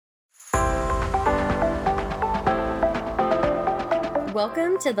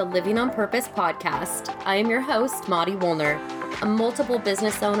Welcome to the Living on Purpose podcast. I am your host, Maudie Woolner, a multiple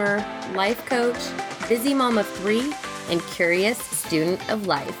business owner, life coach, busy mom of 3, and curious student of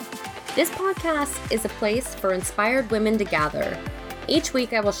life. This podcast is a place for inspired women to gather. Each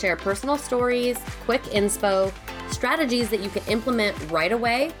week, I will share personal stories, quick inspo, strategies that you can implement right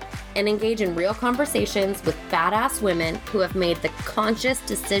away, and engage in real conversations with badass women who have made the conscious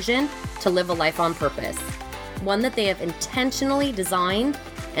decision to live a life on purpose. One that they have intentionally designed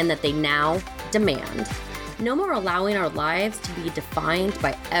and that they now demand. No more allowing our lives to be defined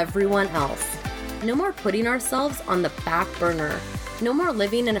by everyone else. No more putting ourselves on the back burner. No more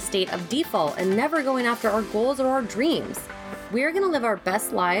living in a state of default and never going after our goals or our dreams. We are going to live our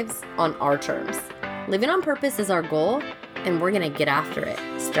best lives on our terms. Living on purpose is our goal, and we're going to get after it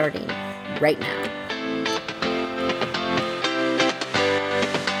starting right now.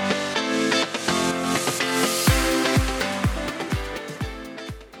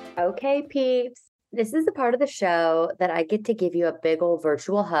 Okay, peeps. This is the part of the show that I get to give you a big old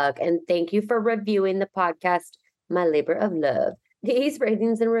virtual hug and thank you for reviewing the podcast, My Labor of Love. These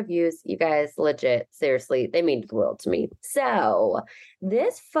ratings and reviews, you guys, legit, seriously, they mean the world to me. So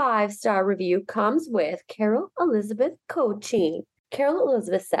this 5-star review comes with Carol Elizabeth Coaching. Carol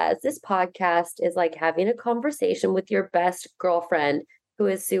Elizabeth says, this podcast is like having a conversation with your best girlfriend who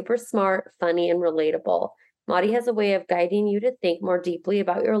is super smart, funny, and relatable. Maudie has a way of guiding you to think more deeply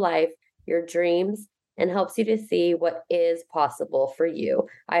about your life, your dreams, and helps you to see what is possible for you.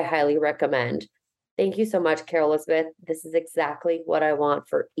 I highly recommend. Thank you so much, Carol Elizabeth. This is exactly what I want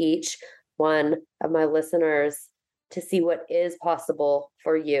for each one of my listeners, to see what is possible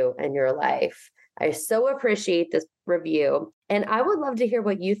for you and your life. I so appreciate this review, and I would love to hear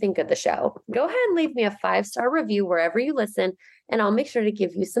what you think of the show. Go ahead and leave me a 5-star review wherever you listen, and I'll make sure to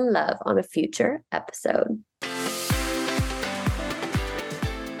give you some love on a future episode.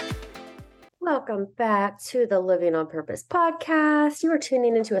 Welcome back to the Living on Purpose podcast. You are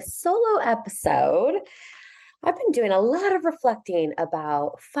tuning into a solo episode. I've been doing a lot of reflecting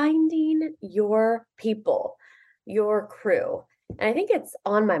about finding your people, your crew. And I think it's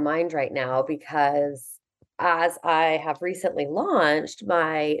on my mind right now because as I have recently launched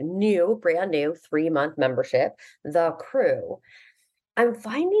my brand new 3-month membership, The Crew, I'm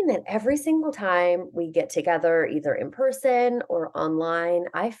finding that every single time we get together, either in person or online,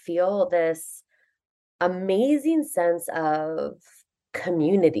 I feel this amazing sense of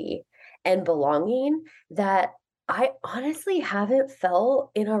community and belonging that I honestly haven't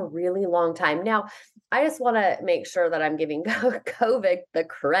felt in a really long time. Now, I just want to make sure that I'm giving COVID the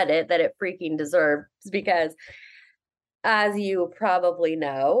credit that it freaking deserves, because as you probably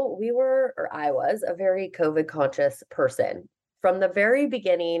know, I was a very COVID conscious person from the very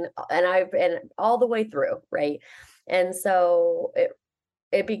beginning, and all the way through, right? And so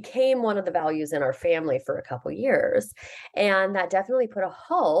it became one of the values in our family for a couple years. And that definitely put a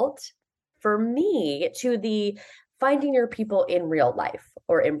halt for me to the finding your people in real life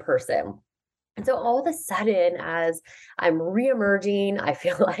or in person. And so all of a sudden, as I'm reemerging, I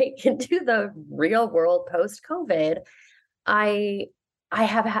feel like into the real world post-COVID, I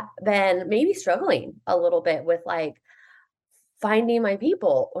have been maybe struggling a little bit with like finding my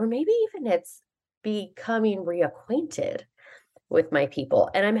people, or maybe even it's becoming reacquainted with my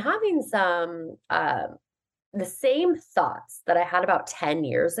people. And I'm having some, the same thoughts that I had about 10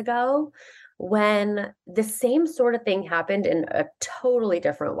 years ago when the same sort of thing happened in a totally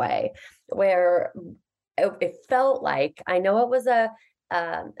different way, where it felt like, I know it was a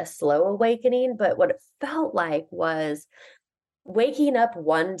slow awakening, but what it felt like was waking up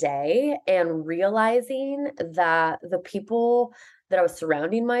one day and realizing that the people that I was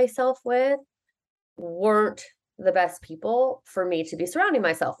surrounding myself with weren't the best people for me to be surrounding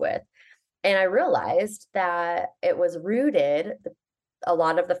myself with. And I realized that it was a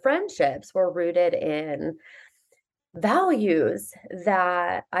lot of the friendships were rooted in values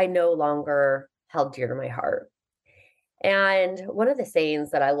that I no longer held dear to my heart. And one of the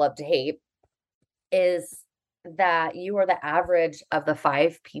sayings that I love to hate is that you are the average of the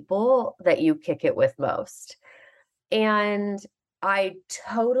 5 people that you kick it with most. And I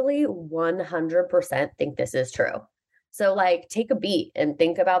totally 100% think this is true. So like take a beat and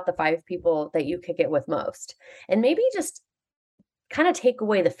think about the 5 people that you kick it with most. And maybe just kind of take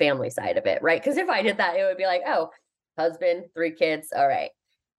away the family side of it, right? Because if I did that, it would be like, oh, husband, 3 kids. All right.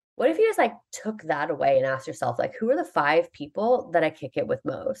 What if you just like took that away and asked yourself, like, who are the 5 people that I kick it with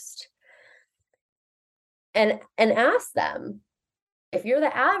most? And ask them, if you're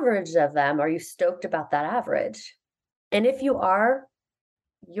the average of them, are you stoked about that average? And if you are,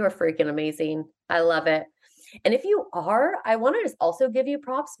 you're freaking amazing. I love it. And if you are, I want to just also give you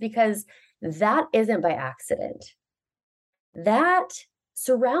props because that isn't by accident. That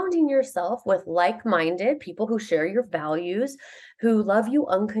surrounding yourself with like-minded people who share your values, who love you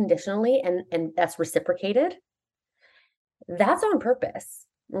unconditionally and that's reciprocated, that's on purpose.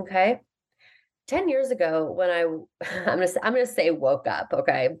 Okay. 10 years ago when I'm gonna say woke up,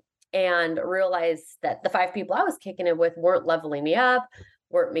 okay, and realized that the 5 people I was kicking it with weren't leveling me up,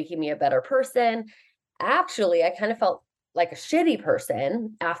 weren't making me a better person. Actually, I kind of felt like a shitty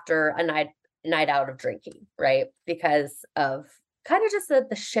person after a night out of drinking, right? Because of kind of just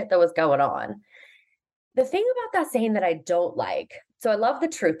the shit that was going on. The thing about that saying that I don't like, so I love the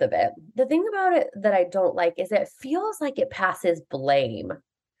truth of it. The thing about it that I don't like is it feels like it passes blame.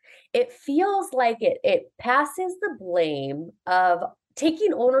 It feels like it passes the blame of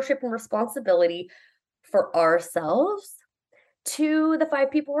taking ownership and responsibility for ourselves to the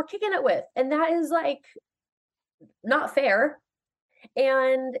 5 people we're kicking it with. And that is like not fair.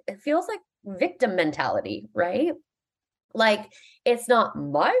 And it feels like victim mentality, right? Like it's not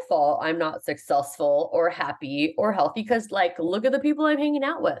my fault I'm not successful or happy or healthy because like look at the people I'm hanging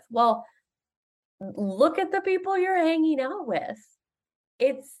out with. Well, look at the people you're hanging out with.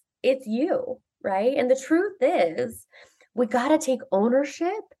 It's you, right? And the truth is, we got to take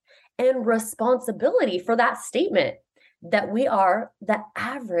ownership and responsibility for that statement that we are the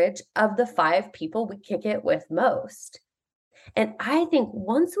average of the 5 people we kick it with most. And I think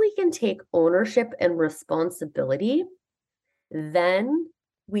once we can take ownership and responsibility, then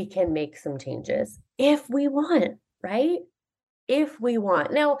we can make some changes if we want, right? If we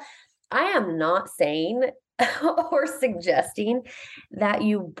want. Now, I am not saying or suggesting that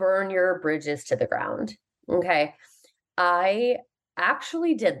you burn your bridges to the ground. Okay. I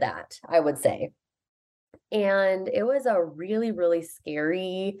actually did that, I would say. And it was a really, really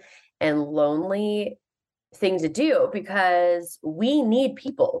scary and lonely thing to do because we need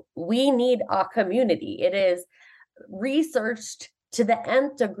people. We need a community. It is researched to the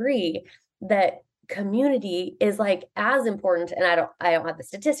nth degree that community is like as important, and I don't have the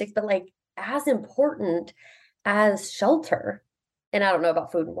statistics, but like as important as shelter. And I don't know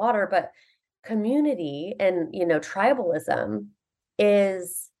about food and water, but community and tribalism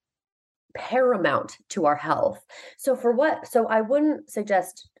is paramount to our health. So I wouldn't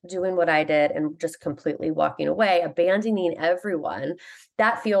suggest doing what I did and just completely walking away, abandoning everyone.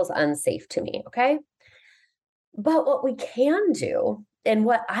 That feels unsafe to me, okay? But what we can do, and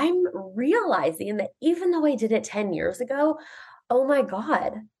what I'm realizing that even though I did it 10 years ago, oh my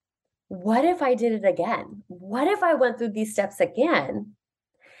God, what if I did it again? What if I went through these steps again?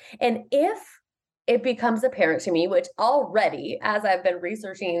 And if it becomes apparent to me, which already, as I've been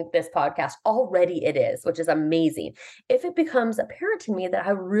researching this podcast, already it is, which is amazing. If it becomes apparent to me that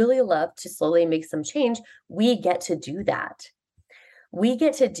I really love to slowly make some change, we get to do that. We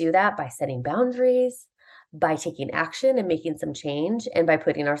get to do that by setting boundaries, by taking action and making some change, and by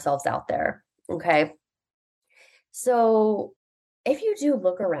putting ourselves out there. Okay. So if you do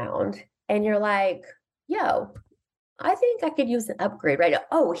look around and you're like, yo, I think I could use an upgrade right now.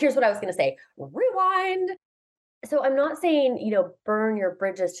 Oh, here's what I was going to say. Rewind. So I'm not saying, burn your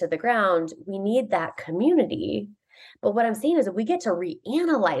bridges to the ground. We need that community. But what I'm saying is that we get to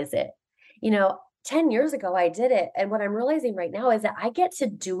reanalyze it. You know, 10 years ago, I did it. And what I'm realizing right now is that I get to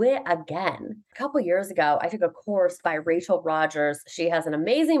do it again. A couple years ago, I took a course by Rachel Rogers. She has an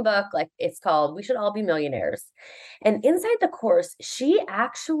amazing book, like it's called We Should All Be Millionaires. And inside the course, she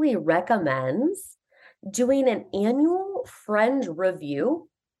actually recommends doing an annual friend review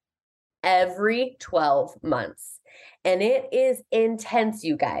every 12 months. And it is intense,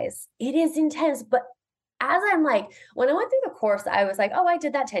 you guys. It is intense. But as I'm like, when I went through the course, I was like, oh, I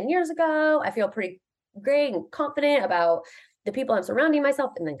did that 10 years ago. I feel pretty great and confident about the people I'm surrounding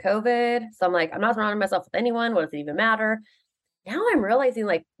myself. And then COVID. So I'm like, I'm not surrounding myself with anyone. What does it even matter? Now I'm realizing,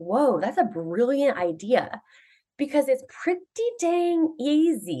 like, whoa, that's a brilliant idea because it's pretty dang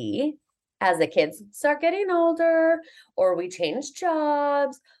easy as the kids start getting older, or we change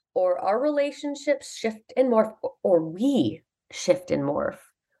jobs, or our relationships shift and morph, or we shift and morph.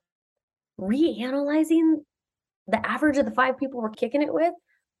 Reanalyzing the average of the 5 people we're kicking it with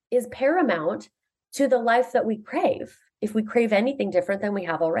is paramount to the life that we crave, if we crave anything different than we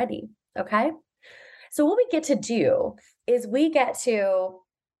have already. Okay. So, what we get to do is we get to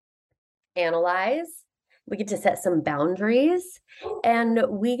analyze, we get to set some boundaries, and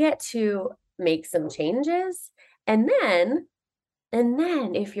we get to make some changes. And then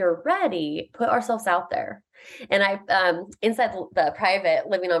if you're ready, put ourselves out there. And inside the private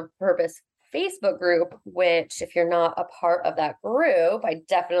Living on Purpose Facebook group, which if you're not a part of that group, I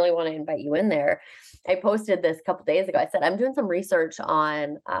definitely want to invite you in there. I posted this a couple days ago. I said, I'm doing some research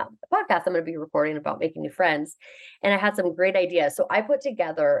on the podcast I'm going to be recording about making new friends. And I had some great ideas. So I put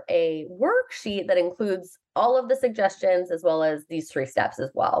together a worksheet that includes all of the suggestions as well as these 3 steps as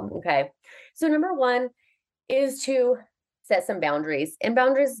well. Okay. So number 1 is to set some boundaries, and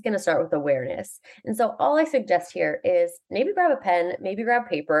boundaries is going to start with awareness. And so all I suggest here is maybe grab a pen, maybe grab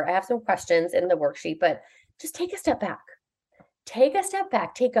paper. I have some questions in the worksheet, but just take a step back. Take a step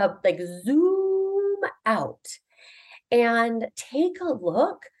back, take a zoom out and take a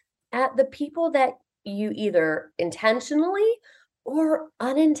look at the people that you either intentionally or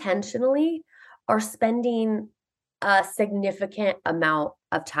unintentionally are spending a significant amount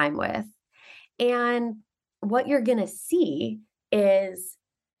of time with. And what you're going to see is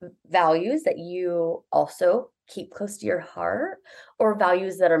values that you also keep close to your heart or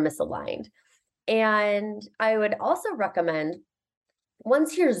values that are misaligned. And I would also recommend,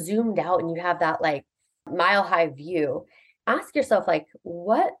 once you're zoomed out and you have that mile high view, ask yourself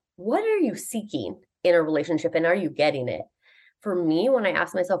what are you seeking in a relationship, and are you getting it? For me, when I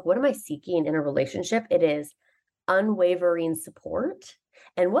ask myself, what am I seeking in a relationship? It is unwavering support.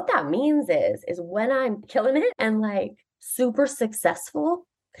 And what that means is when I'm killing it and super successful,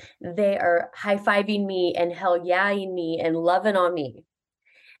 they are high-fiving me and hell yeahing me and loving on me.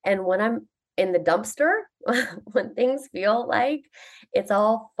 And when I'm in the dumpster, when things feel like it's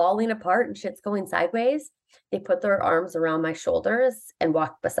all falling apart and shit's going sideways, they put their arms around my shoulders and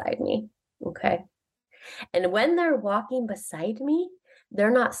walk beside me. Okay. And when they're walking beside me, they're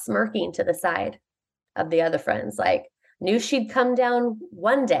not smirking to the side of the other friends, knew she'd come down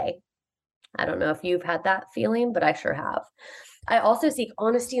one day. I don't know if you've had that feeling, but I sure have. I also seek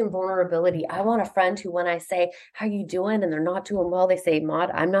honesty and vulnerability. I want a friend who, when I say, how you doing? And they're not doing well, they say,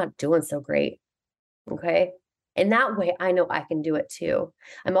 Maud, I'm not doing so great. Okay. And that way I know I can do it too.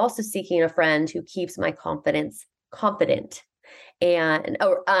 I'm also seeking a friend who keeps my confidence confident and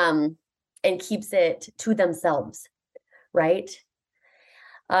keeps it to themselves. Right.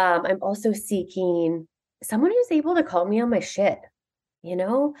 I'm also seeking someone who's able to call me on my shit.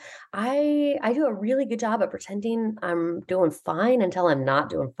 I do a really good job at pretending I'm doing fine until I'm not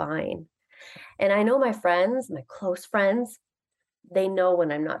doing fine. And I know my friends, my close friends, they know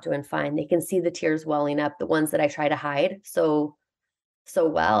when I'm not doing fine. They can see the tears welling up, the ones that I try to hide so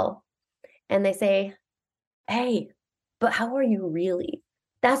well. And they say, hey, but how are you really?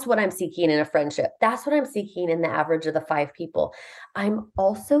 That's what I'm seeking in a friendship. That's what I'm seeking in the average of the 5 people. I'm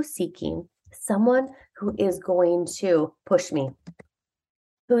also seeking someone who is going to push me,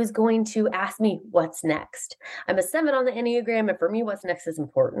 who is going to ask me what's next. I'm a 7 on the Enneagram, and for me, what's next is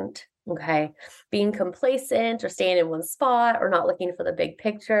important. Okay. Being complacent or staying in one spot or not looking for the big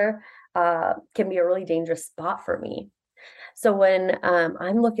picture can be a really dangerous spot for me. So when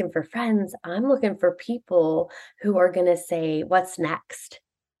I'm looking for friends, I'm looking for people who are going to say, what's next?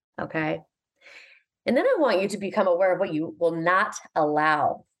 Okay. And then I want you to become aware of what you will not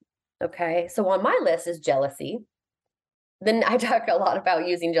allow. Okay. So on my list is jealousy. Then I talk a lot about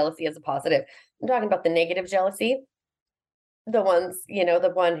using jealousy as a positive. I'm talking about the negative jealousy. The ones,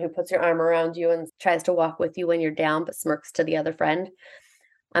 the one who puts your arm around you and tries to walk with you when you're down, but smirks to the other friend.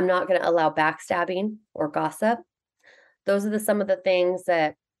 I'm not going to allow backstabbing or gossip. Those are some of the things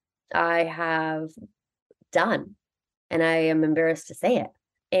that I have done, and I am embarrassed to say it.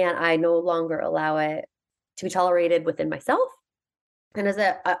 And I no longer allow it to be tolerated within myself. And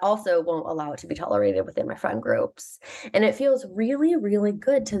I also won't allow it to be tolerated within my friend groups. And it feels really, really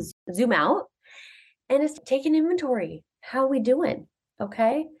good to zoom out and it's taking inventory. How are we doing?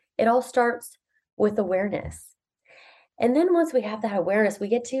 Okay. It all starts with awareness. And then once we have that awareness, we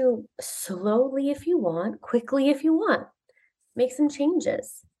get to slowly, if you want, quickly, if you want, make some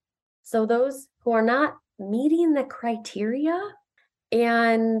changes. So those who are not meeting the criteria,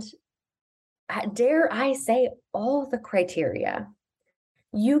 and dare I say all the criteria,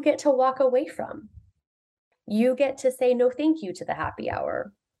 you get to walk away from. You get to say no thank you to the happy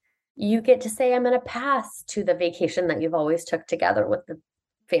hour. You get to say I'm going to pass to the vacation that you've always took together with the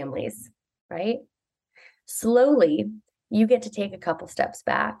families, right? Slowly, you get to take a couple steps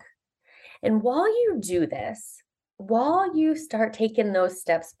back. And while you do this, while you start taking those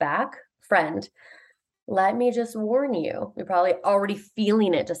steps back, friend, let me just warn you, you're probably already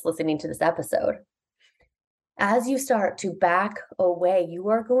feeling it just listening to this episode. As you start to back away, you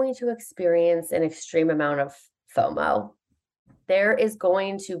are going to experience an extreme amount of FOMO. There is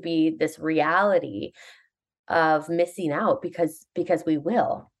going to be this reality of missing out because we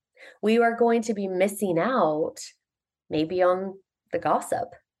will. We are going to be missing out maybe on the gossip,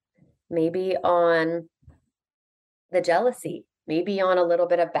 maybe on the jealousy, maybe on a little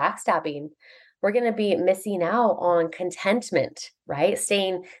bit of backstabbing. We're going to be missing out on contentment, right?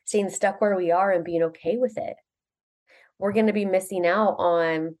 Staying stuck where we are and being okay with it. We're going to be missing out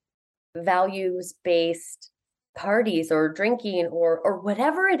on values-based parties or drinking or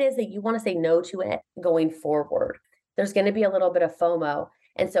whatever it is that you want to say no to it going forward. There's going to be a little bit of FOMO.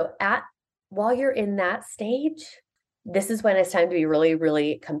 And so while you're in that stage, this is when it's time to be really,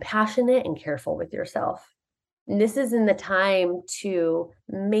 really compassionate and careful with yourself. And this is in the time to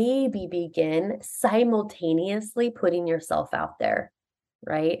maybe begin simultaneously putting yourself out there,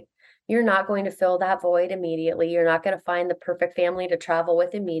 right? You're not going to fill that void immediately. You're not going to find the perfect family to travel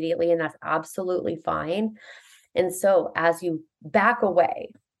with immediately, and that's absolutely fine. And so as you back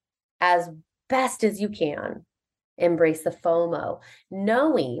away as best as you can, embrace the FOMO,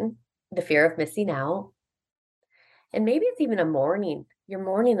 knowing the fear of missing out. And maybe it's even you're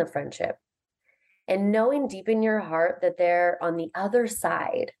mourning the friendship. And knowing deep in your heart that there on the other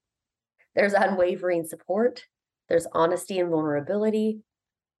side, there's unwavering support, there's honesty and vulnerability,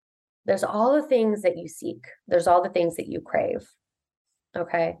 there's all the things that you seek, there's all the things that you crave.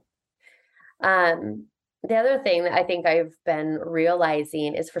 Okay. The other thing that I think I've been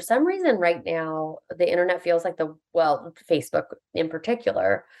realizing is for some reason right now, the internet feels like Facebook in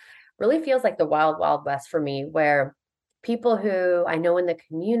particular, really feels like the wild, wild west for me, where people who I know in the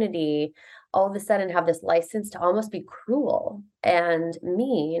community all of a sudden have this license to almost be cruel and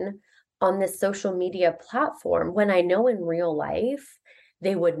mean on this social media platform when I know in real life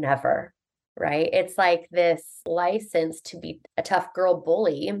they would never, right? It's like this license to be a tough girl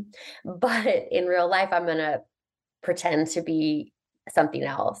bully, but in real life, I'm going to pretend to be something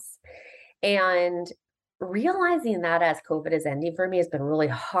else. And realizing that as COVID is ending for me has been really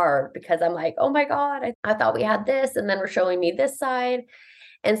hard because I'm like, oh my God, I thought we had this, and then we're showing me this side.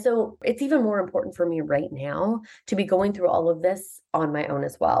 And so it's even more important for me right now to be going through all of this on my own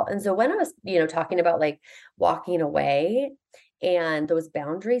as well. And so when I was, talking about like walking away and those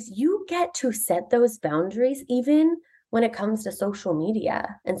boundaries, you get to set those boundaries even when it comes to social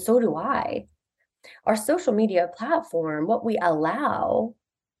media. And so do I. Our social media platform, what we allow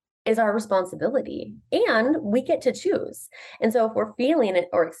is our responsibility, and we get to choose. And so if we're feeling it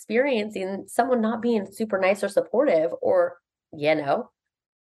or experiencing someone not being super nice or supportive or,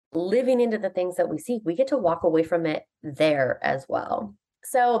 living into the things that we seek, we get to walk away from it there as well.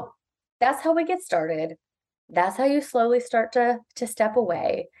 So that's how we get started. That's how you slowly start to step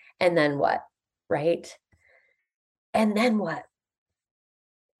away. And then what? Right? And then what?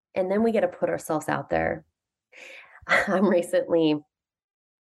 And then we get to put ourselves out there. I'm recently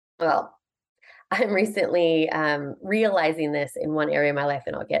realizing this in one area of my life,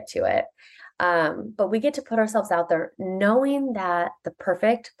 and I'll get to it. But we get to put ourselves out there knowing that the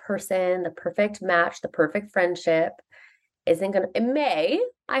perfect person, the perfect match, the perfect friendship I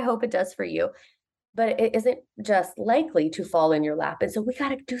hope it does for you, but it isn't just likely to fall in your lap. And so we got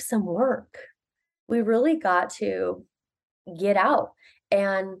to do some work. We really got to get out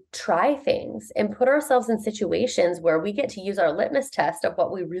and try things and put ourselves in situations where we get to use our litmus test of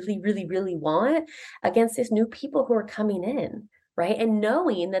what we really, really, really want against these new people who are coming in, right? And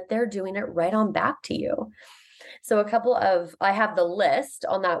knowing that they're doing it right on back to you. So I have the list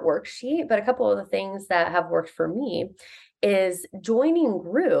on that worksheet, but a couple of the things that have worked for me is joining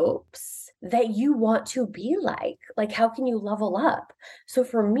groups that you want to be like how can you level up? So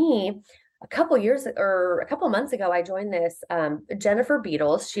for me, a couple months ago, I joined this Jennifer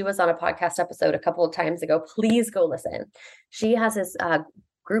Beatles. She was on a podcast episode a couple of times ago. Please go listen. She has this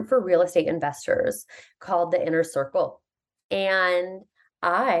group for real estate investors called the Inner Circle. And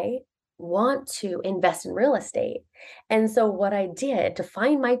I want to invest in real estate. And so what I did to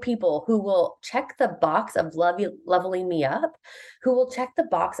find my people who will check the box of leveling me up, who will check the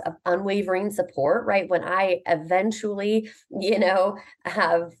box of unwavering support, right? When I eventually,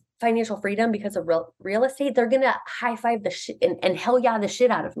 have financial freedom because of real estate, they're going to high five the shit and hell yeah the shit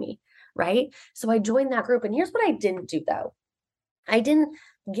out of me, right? So I joined that group. And here's what I didn't do though. I didn't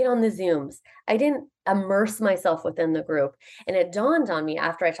get on the Zooms. I didn't immerse myself within the group. And it dawned on me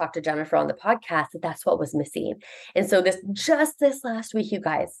after I talked to Jennifer on the podcast that that's what was missing. And so just this last week, you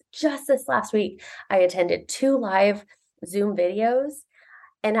guys, I attended 2 live Zoom videos,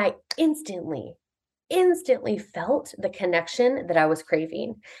 and I instantly felt the connection that I was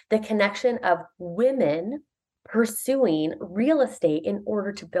craving, the connection of women pursuing real estate in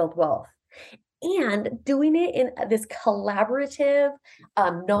order to build wealth and doing it in this collaborative,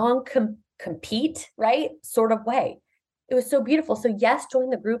 non-compete, right, sort of way. It was so beautiful. So yes, join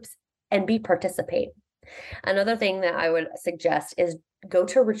the groups and participate. Another thing that I would suggest is go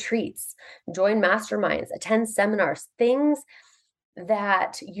to retreats, join masterminds, attend seminars, things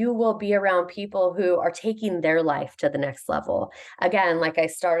that you will be around people who are taking their life to the next level. Again, like I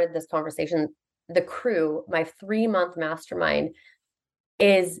started this conversation, the crew, my 3-month mastermind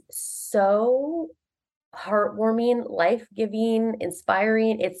is so heartwarming, life-giving,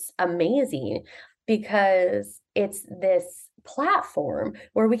 inspiring. It's amazing because it's this platform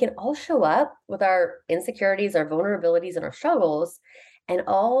where we can all show up with our insecurities, our vulnerabilities, and our struggles, and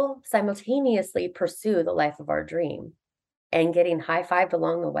all simultaneously pursue the life of our dream and getting high-fived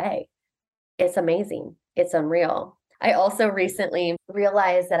along the way. It's amazing. It's unreal. I also recently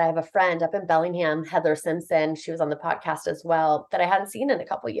realized that I have a friend up in Bellingham, Heather Simpson. She was on the podcast as well, that I hadn't seen in a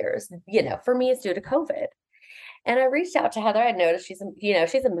couple of years. For me, it's due to COVID. And I reached out to Heather. I noticed she's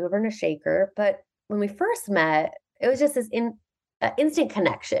a mover and a shaker. But when we first met, it was just this instant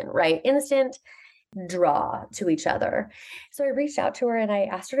connection, right? Instant draw to each other. So I reached out to her and I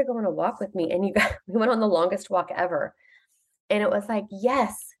asked her to go on a walk with me. And we went on the longest walk ever. And it was like,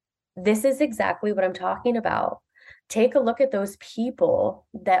 yes, this is exactly what I'm talking about. Take a look at those people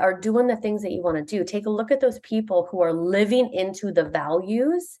that are doing the things that you want to do. Take a look at those people who are living into the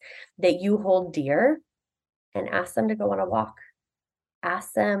values that you hold dear and ask them to go on a walk.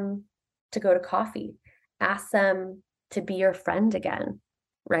 Ask them to go to coffee. Ask them to be your friend again,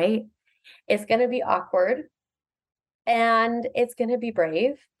 right? It's going to be awkward and it's going to be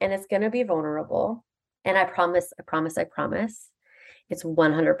brave and it's going to be vulnerable. And I promise, it's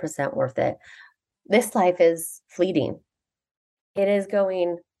 100% worth it. This life is fleeting. It is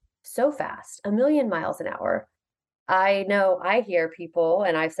going so fast, 1,000,000 miles an hour. I know I hear people,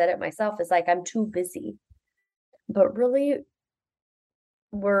 and I've said it myself, it's like, I'm too busy. But really,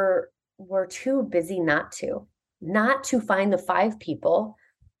 we're too busy not to find the 5 people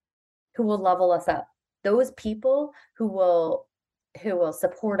who will level us up. Those people who will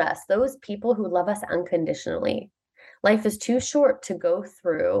support us, those people who love us unconditionally. Life is too short to go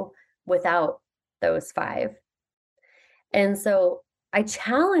through without those 5. And so I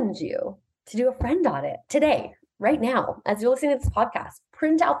challenge you to do a friend audit today, right now, as you're listening to this podcast.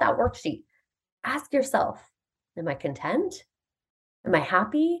 Print out that worksheet. Ask yourself, am I content? Am I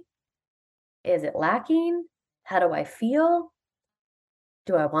happy? Is it lacking? How do I feel?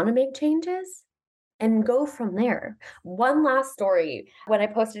 Do I want to make changes? And go from there. One last story. When I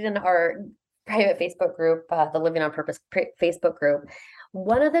posted in our private Facebook group, the Living on Purpose Facebook group,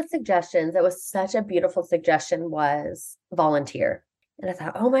 one of the suggestions that was such a beautiful suggestion was volunteer. And I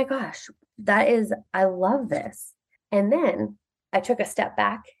thought, oh my gosh, I love this. And then I took a step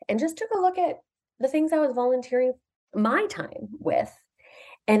back and just took a look at the things I was volunteering my time with.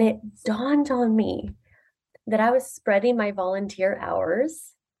 And it dawned on me that I was spreading my volunteer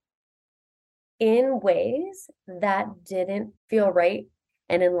hours in ways that didn't feel right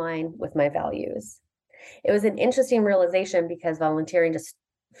and in line with my values. It was an interesting realization because volunteering just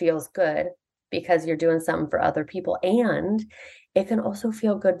feels good because you're doing something for other people, and it can also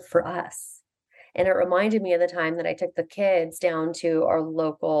feel good for us. And it reminded me of the time that I took the kids down to our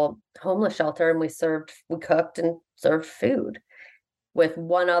local homeless shelter and we cooked and served food with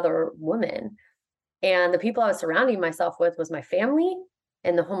one other woman. And the people I was surrounding myself with was my family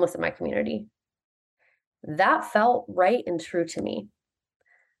and the homeless in my community. That felt right and true to me.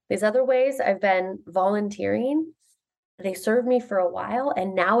 These other ways I've been volunteering, they served me for a while,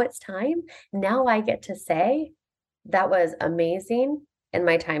 and now it's time. Now I get to say, that was amazing, and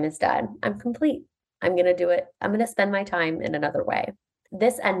my time is done. I'm complete. I'm going to do it. I'm going to spend my time in another way.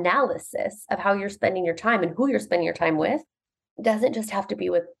 This analysis of how you're spending your time and who you're spending your time with doesn't just have to be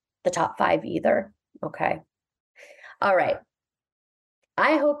with the top 5 either. Okay. All right.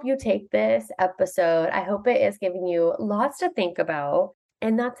 I hope you take this episode. I hope it is giving you lots to think about.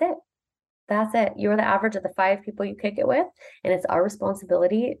 And that's it. That's it. You're the average of the 5 people you kick it with. And it's our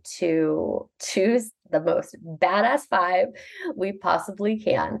responsibility to choose the most badass 5 we possibly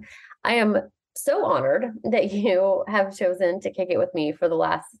can. I am so honored that you have chosen to kick it with me for the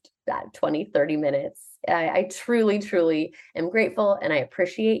last 20, 30 minutes. I truly, truly am grateful and I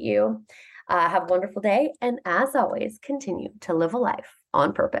appreciate you. Have a wonderful day. And as always, continue to live a life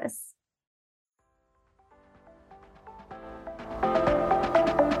on purpose.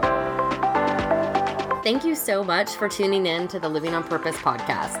 Thank you so much for tuning in to the Living on Purpose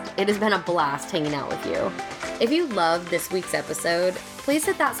podcast. It has been a blast hanging out with you. If you loved this week's episode, please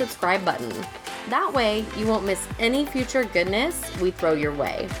hit that subscribe button. That way, you won't miss any future goodness we throw your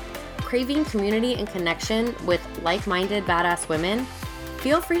way. Craving community and connection with like-minded badass women?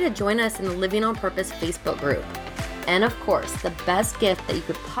 Feel free to join us in the Living on Purpose Facebook group. And of course, the best gift that you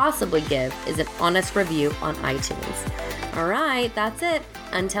could possibly give is an honest review on iTunes. All right, that's it.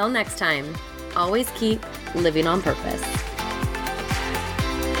 Until next time, always keep living on purpose.